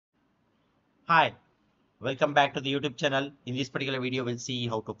Hi, welcome back to the YouTube channel. In this particular video, we'll see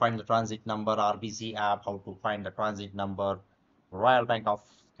how to find the transit number RBC app, how to find the transit number Royal Bank of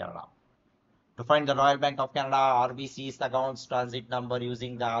Canada. To find the Royal Bank of Canada RBC's accounts transit number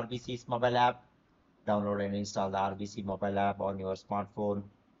using the RBC's mobile app, download and install the RBC mobile app on your smartphone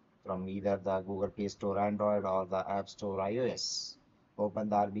from either the Google Play Store Android or the App Store iOS. Open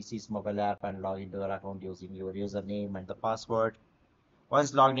the RBC's mobile app and log into your account using your username and the password.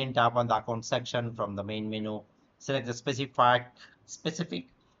 Once logged in, tap on the account section from the main menu. Select the specific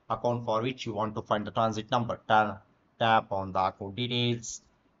account for which you want to find the transit number. Tap on the account details.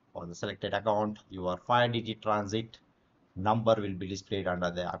 For the selected account, your 5-digit transit number will be displayed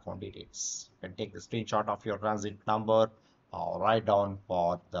under the account details. You can take the screenshot of your transit number or write down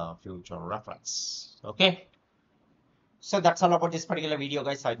for the future reference. Okay. So that's all about this particular video,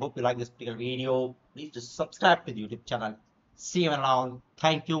 guys. I hope you like this particular video. Please just subscribe to the YouTube channel. See you around.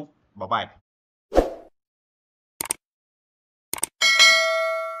 Thank you. Bye bye.